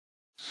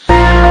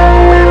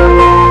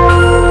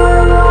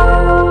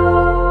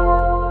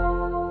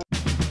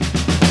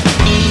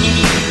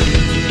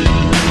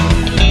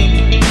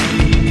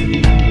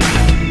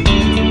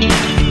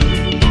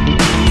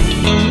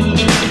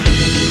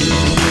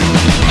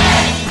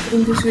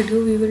In this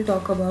video, we will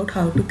talk about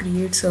how to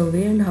create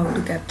survey and how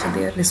to capture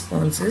their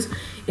responses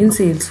in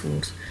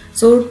Salesforce.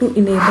 So to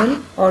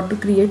enable or to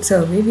create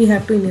survey, we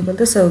have to enable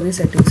the survey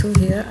settings. So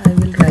here I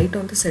will write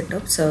on the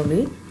setup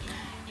survey,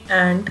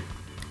 and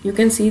you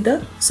can see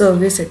the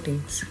survey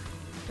settings.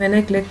 When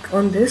I click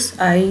on this,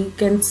 I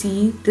can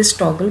see this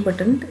toggle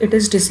button. It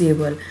is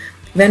disabled.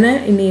 When I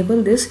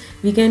enable this,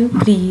 we can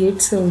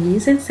create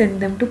surveys and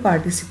send them to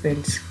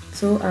participants.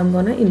 So I'm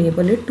gonna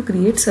enable it to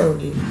create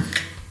survey.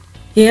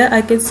 Here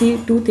I can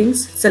see two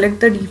things.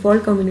 Select the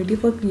default community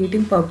for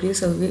creating public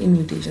survey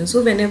invitation.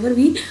 So whenever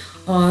we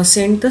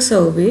send the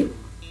survey,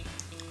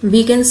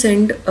 we can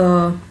send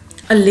a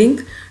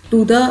link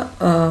to the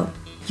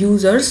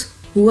users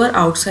who are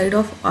outside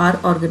of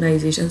our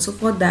organization. So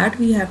for that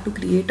we have to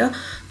create a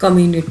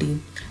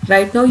community.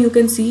 Right now you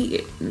can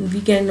see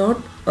we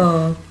cannot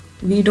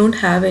we don't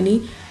have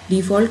any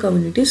default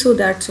community, so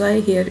that's why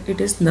here it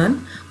is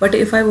none. But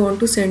if I want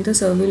to send the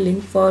survey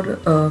link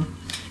for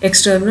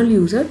external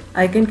user,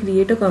 I can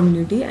create a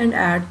community and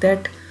add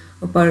that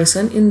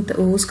person in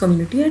those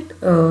community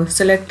and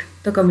select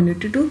the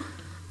community to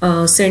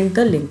send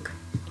the link.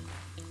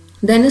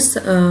 Then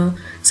a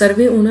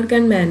survey owner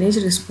can manage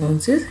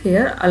responses.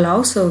 Here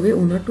allow survey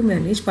owner to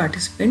manage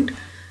participant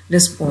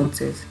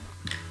responses.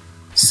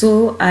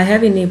 So I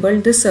have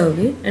enabled the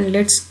survey, and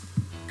let's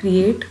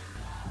create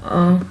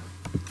a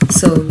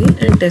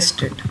survey and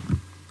test it.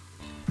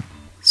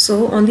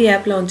 So on the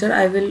app launcher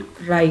I will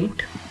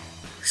write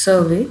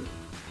survey,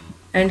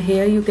 and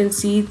here you can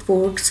see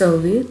 4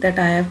 survey that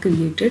I have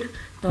created.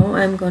 Now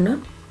I'm gonna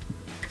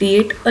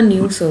create a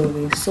new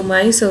survey. So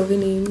my survey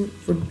name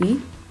would be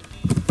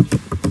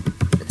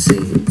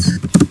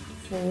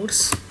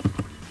Salesforce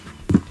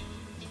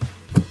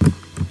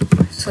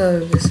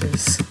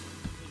services.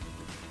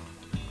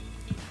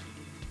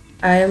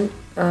 I am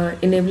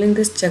enabling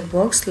this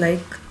checkbox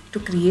like to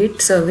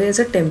create survey as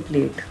a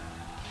template.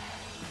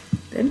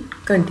 Then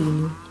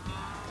continue.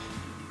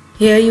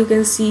 Here you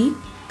can see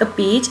the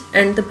page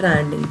and the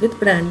branding. With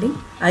branding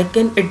I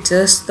can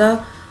adjust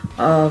the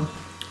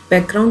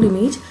background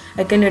image,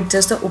 I can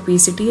adjust the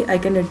opacity, I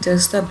can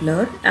adjust the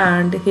blur,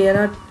 and here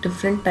are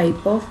different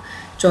type of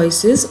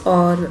choices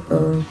or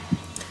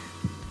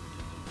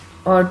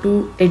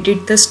to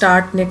edit the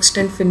start, next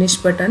and finish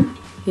button.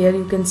 Here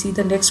you can see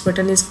the next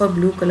button is for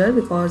blue color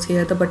because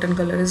here the button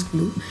color is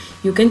blue.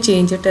 You can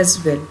change it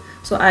as well.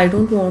 So I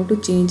don't want to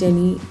change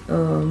any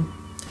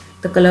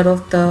the color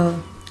of the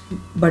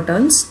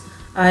buttons.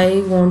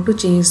 I want to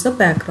change the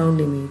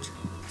background image.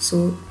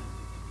 So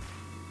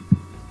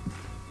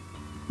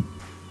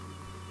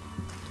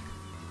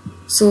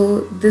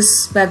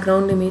this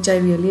background image I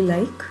really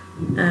like,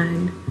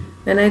 and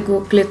when I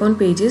go click on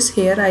pages,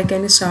 here I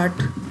can start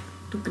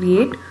to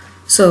create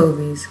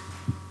surveys.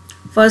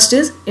 First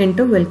is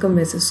enter welcome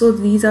message. So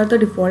these are the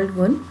default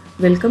one,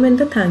 welcome and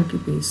the thank you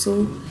page.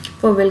 So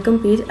for welcome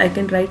page I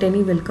can write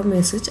any welcome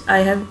message. I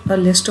have a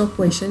list of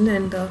questions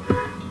and the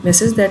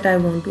message that I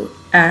want to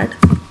add.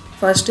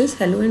 First is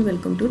hello and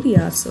welcome to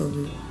Riyadh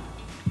survey.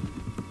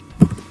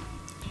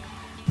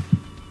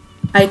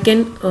 I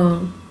can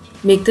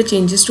make the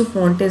changes to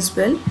font as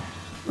well.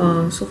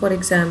 So for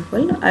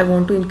example, I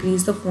want to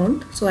increase the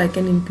font, so I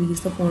can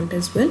increase the font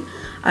as well.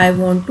 I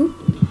want to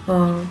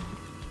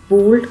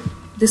bold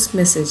this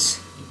message,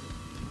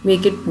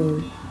 make it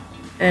bold,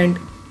 and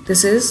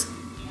this is,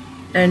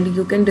 and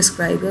you can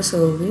describe your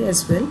survey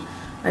as well.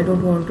 I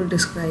don't want to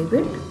describe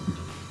it.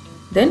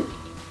 Then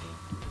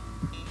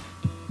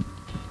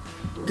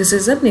this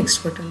is the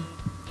next button.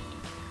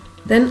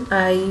 Then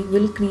I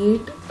will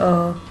create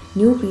a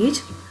new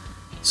page.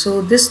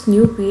 So this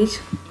new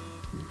page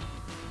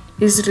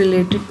is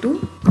related to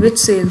which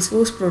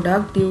Salesforce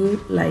product do you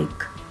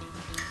like.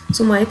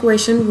 So my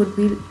question would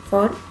be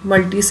for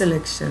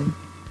multi-selection,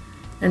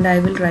 and I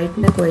will write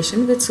my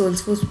question, which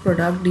Salesforce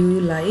product do you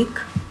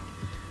like,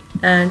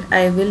 and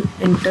I will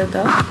enter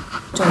the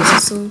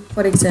choices. So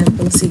for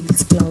example,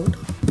 Sales Cloud,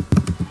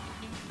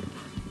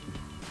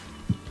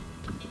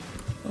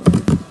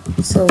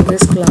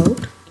 Service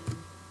Cloud,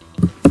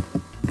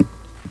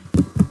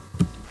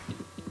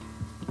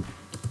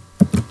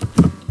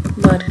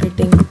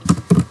 Marketing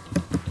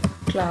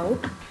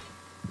Cloud,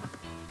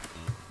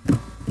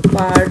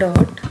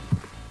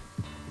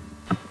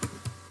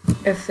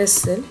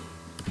 FSL,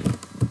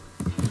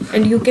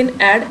 and you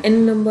can add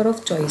n number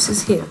of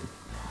choices here.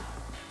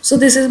 So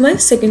this is my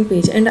second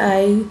page, and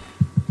I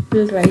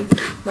will write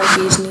my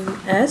page name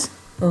as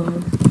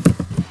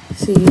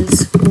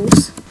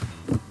Salesforce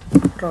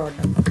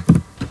product.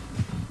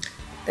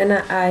 Then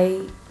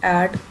I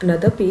add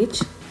another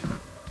page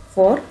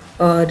for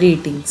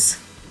ratings.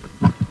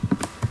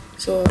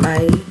 So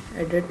I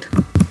edit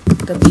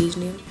the page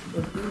name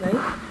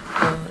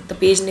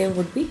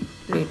would be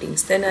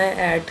ratings. Then I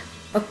add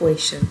a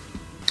question.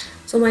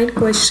 So my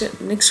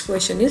next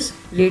question is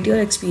rate your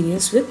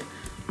experience with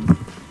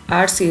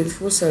our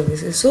Salesforce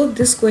services. So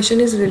this question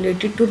is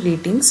related to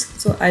ratings.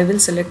 So I will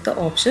select the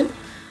option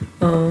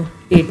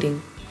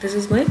rating. This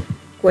is my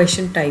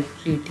question type,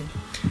 rating.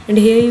 and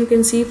here you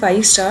can see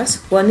 5 stars,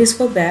 1 is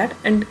for bad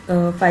and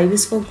 5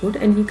 is for good,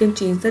 and you can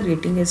change the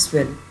rating as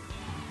well.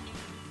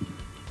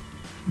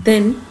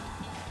 Then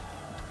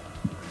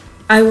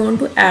I want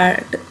to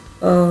add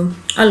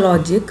a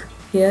logic.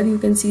 Here you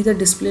can see the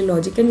display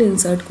logic and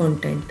insert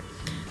content.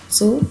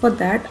 So for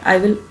that I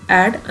will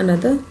add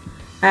another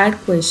add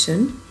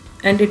question,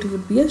 and it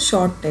would be a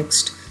short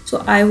text.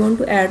 So I want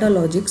to add a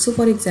logic. So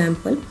for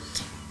example,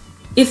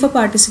 if a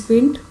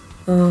participant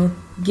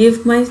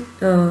give my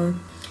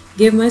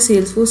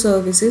Salesforce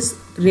services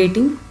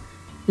rating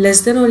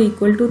less than or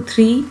equal to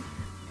 3,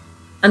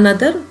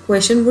 another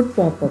question would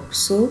pop up.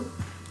 So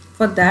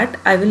for that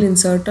I will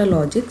insert a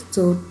logic.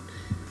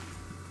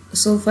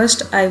 So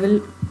first I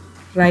will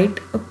write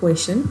a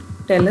question,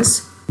 tell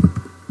us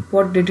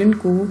what didn't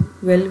go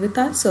well with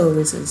our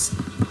services,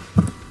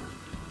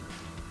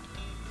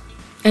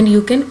 and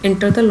you can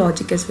enter the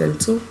logic as well.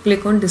 So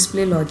click on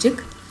display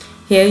logic.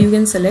 Here you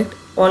can select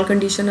all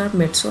conditions are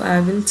met, so I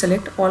will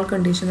select all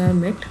conditions are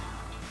met.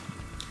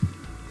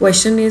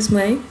 Question is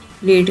my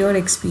rate your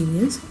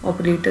experience,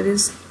 operator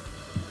is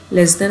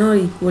less than or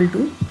equal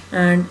to,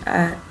 and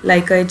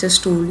like I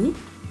just told you,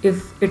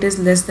 if it is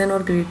less than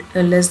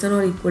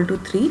or equal to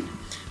 3,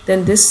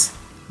 then this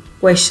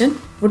question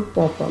would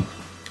pop up,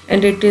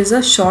 and it is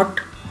a short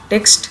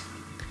text,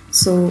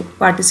 so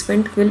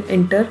participant will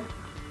enter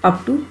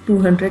up to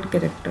 200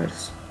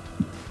 characters.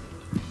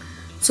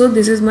 So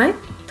this is my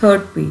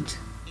third page.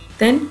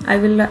 Then I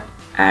will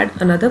add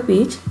another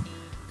page.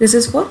 This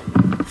is for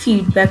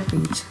feedback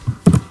page.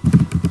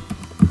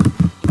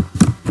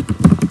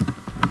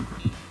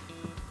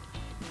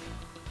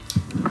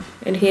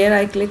 And here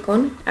I click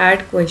on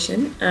add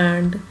question,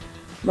 and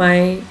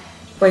my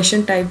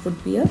question type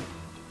would be a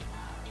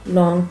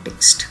long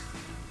text.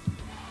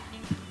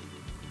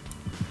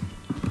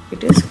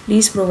 It is,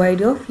 please provide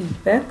your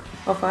feedback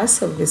of our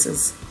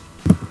services.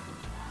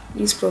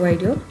 Please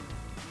provide your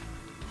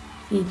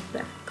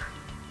feedback.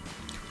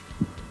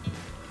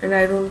 And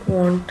I don't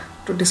want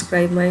to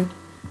describe my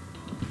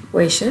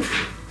question.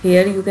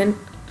 Here you can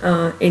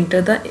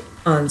enter the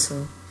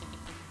answer.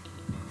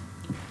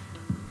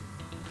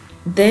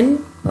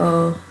 Then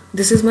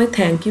this is my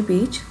thank you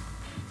page,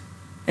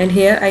 and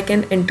here I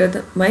can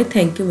enter my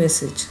thank you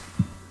message.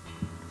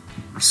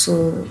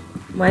 So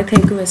my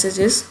thank you message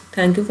is,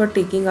 thank you for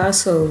taking our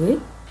survey.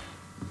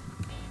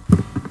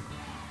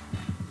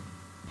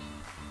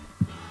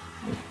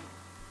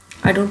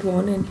 I don't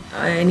want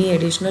any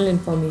additional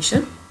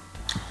information.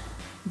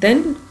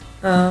 Then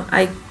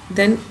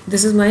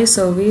this is my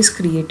survey is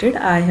created.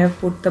 I have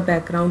put the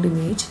background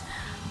image,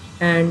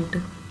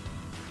 and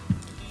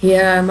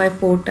here are my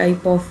 5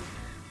 type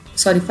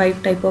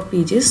of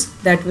pages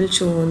that will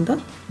show on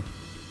the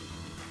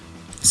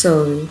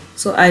survey.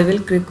 So I will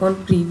click on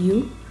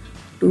preview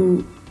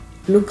to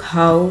look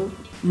how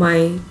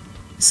my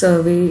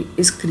survey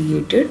is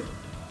created,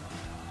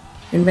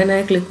 and when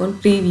I click on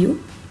preview,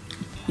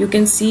 you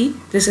can see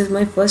this is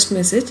my first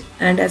message,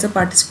 and as a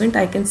participant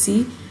I can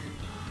see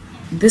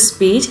this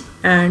page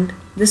and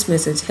this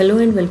message, hello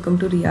and welcome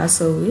to Riya's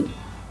survey.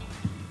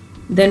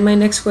 Then my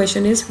next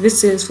question is, which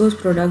Salesforce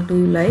product do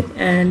you like,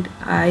 and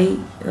I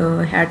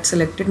had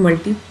selected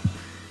multi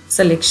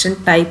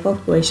selection type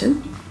of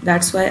question,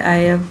 that's why I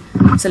have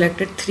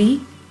selected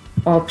 3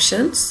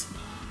 options.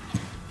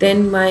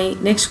 Then my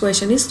next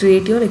question is,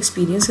 rate your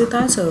experience with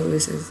our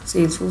services,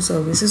 Salesforce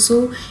services.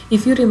 So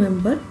if you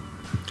remember,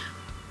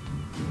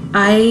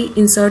 I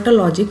insert a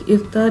logic.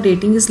 If the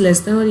rating is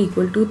less than or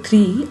equal to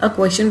 3, a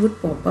question would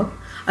pop up,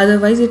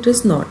 otherwise it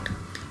is not.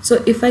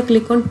 So if I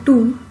click on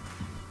 2,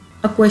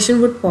 a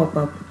question would pop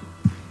up.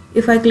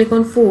 If I click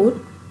on 4,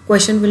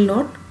 question will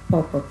not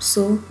pop up.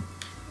 So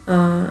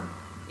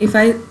if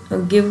I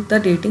give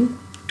the rating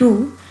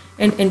 2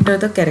 and enter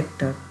the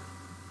character,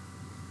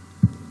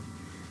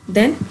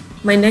 then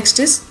my next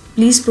is,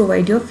 please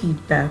provide your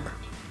feedback.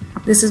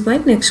 This is my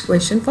next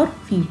question for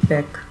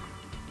feedback.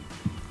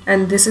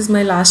 And this is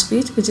my last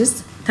page, which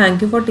is,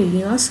 thank you for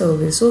taking our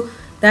survey. So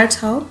that's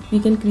how we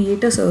can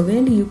create a survey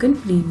and you can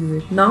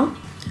preview it. Now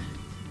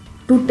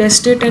to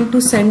test it and to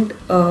send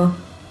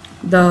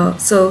the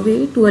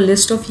survey to a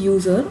list of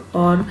user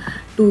or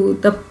to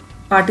the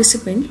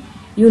participant,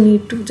 you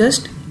need to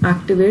just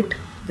activate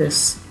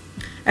this.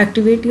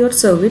 Activate your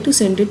survey to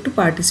send it to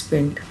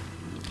participant,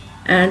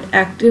 and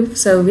active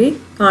survey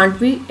can't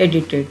be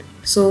edited.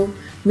 So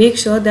make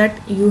sure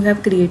that you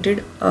have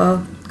created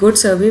a good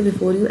survey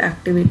before you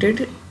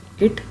activated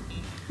it.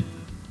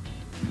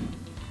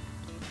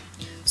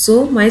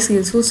 So my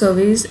Salesforce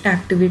survey is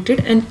activated,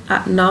 and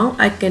now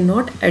I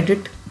cannot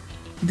edit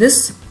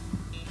this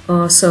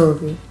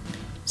survey.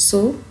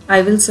 So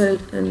I will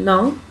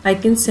now I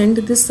can send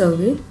this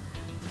survey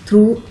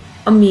through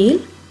a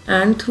mail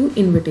and through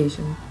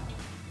invitation.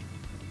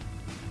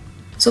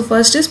 So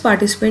first is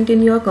participant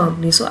in your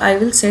company. So I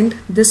will send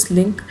this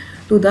link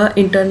to the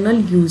internal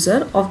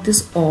user of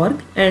this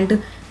org,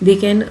 and they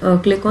can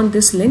click on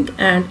this link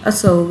and a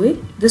survey,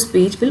 this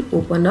page will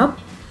open up.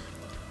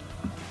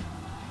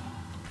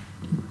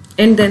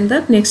 and then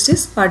the next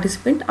is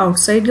participant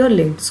outside your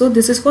link. So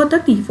this is for the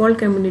default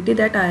community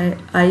that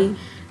I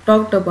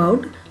talked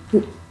about.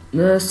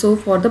 So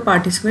for the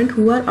participant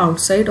who are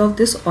outside of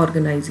this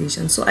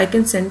organization, so I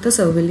can send the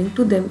survey link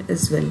to them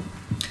as well.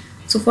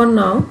 So for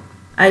now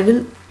I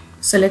will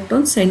select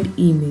on send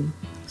email.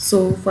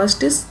 So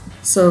first is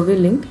survey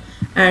link,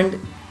 and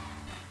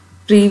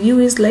preview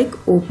is like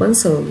open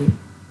survey,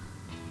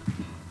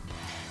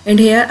 and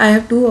here I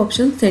have two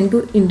options, send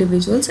to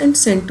individuals and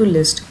send to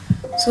list.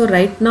 So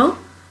right now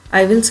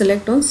I will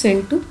select on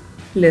send to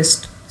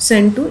list,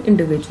 send to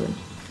individual.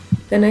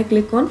 Then I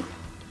click on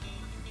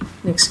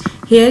next.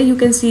 Here you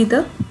can see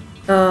the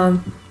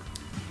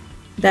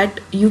that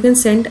you can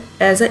send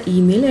as an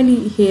email, and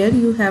here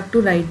you have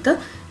to write the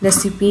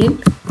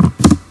recipient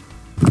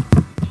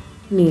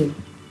name.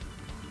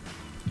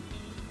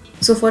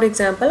 So for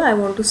example, I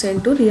want to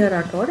send to Ria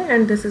Rathod,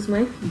 and this is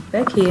my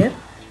feedback here.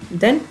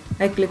 Then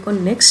I click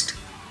on next,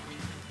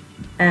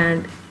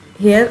 and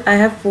here I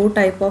have 4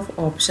 type of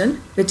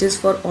option, which is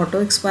for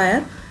auto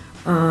expire,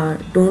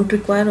 don't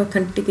require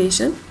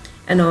authentication,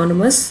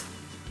 anonymous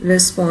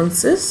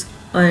responses,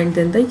 and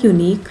then the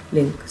unique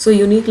link. So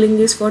unique link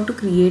is for to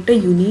create a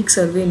unique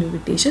survey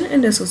invitation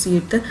and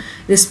associate the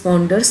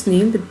responder's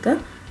name with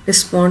the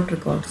respond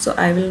record. So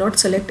I will not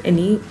select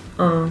any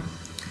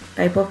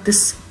type of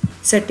this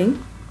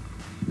setting.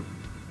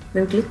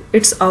 Then click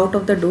it's out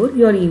of the door,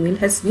 your email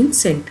has been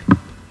sent.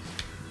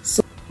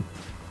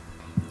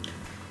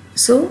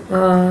 So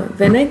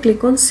when I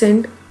click on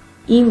send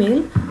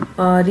email,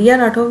 Ria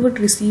Rathod would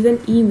receive an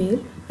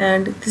email,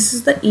 and this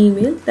is the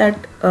email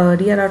that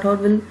Ria Rathod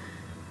will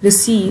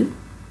receive.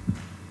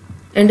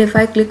 And if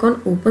I click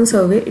on open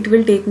survey, it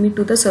will take me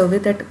to the survey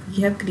that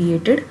we have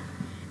created,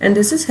 and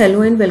this is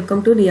hello and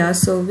welcome to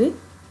Ria's survey.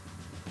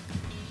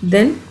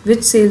 Then which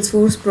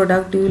Salesforce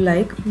product do you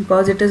like,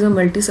 because it is a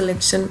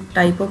multi-selection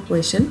type of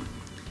question.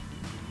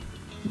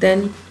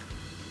 Then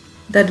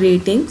the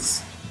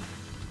ratings,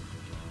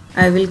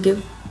 I will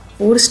give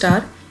 4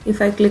 star. If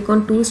I click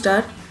on 2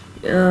 star,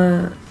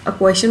 a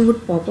question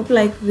would pop up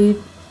like we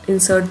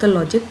insert the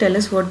logic, tell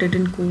us what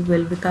didn't go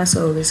well with our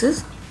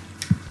services.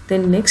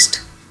 Then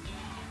next,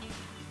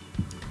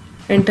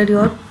 enter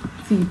your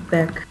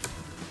feedback.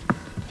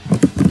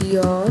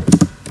 Your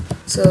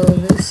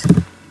service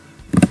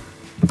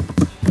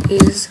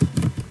is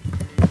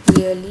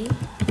really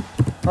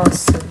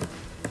awesome.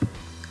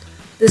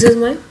 This is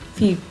my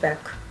feedback.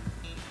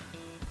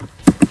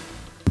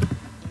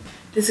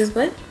 This is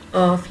my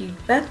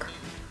feedback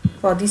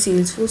for the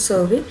Salesforce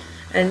survey,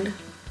 and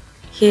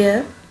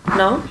here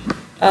now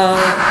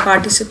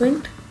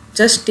participant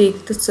just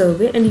take the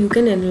survey, and you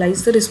can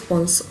analyze the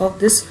response of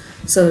this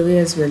survey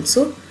as well.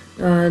 So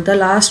the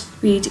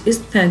last page is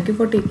thank you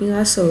for taking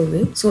our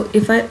survey. So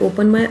if I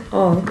open my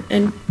org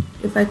and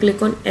if I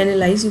click on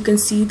analyze, you can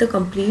see the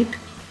complete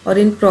or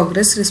in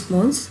progress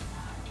response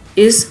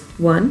is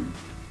 1.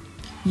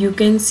 You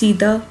can see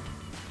the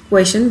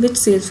question, which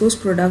Salesforce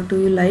product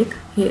do you like.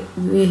 Here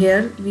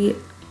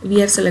we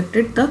have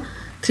selected the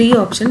 3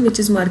 option, which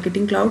is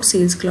marketing cloud,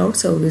 sales cloud,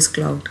 service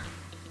cloud.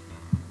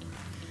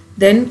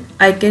 Then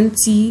I can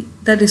see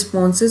the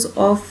responses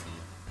of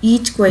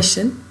each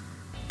question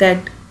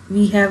that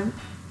we have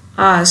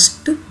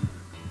asked,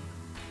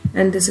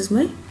 and this is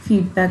my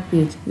feedback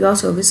page. Your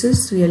service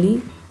is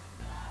really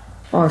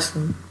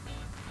awesome.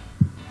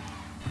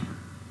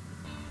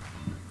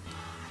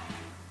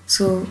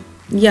 So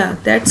yeah,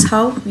 that's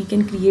how we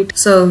can create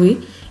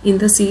survey in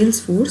the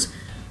Salesforce,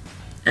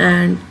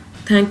 and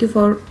thank you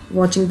for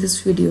watching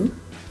this video.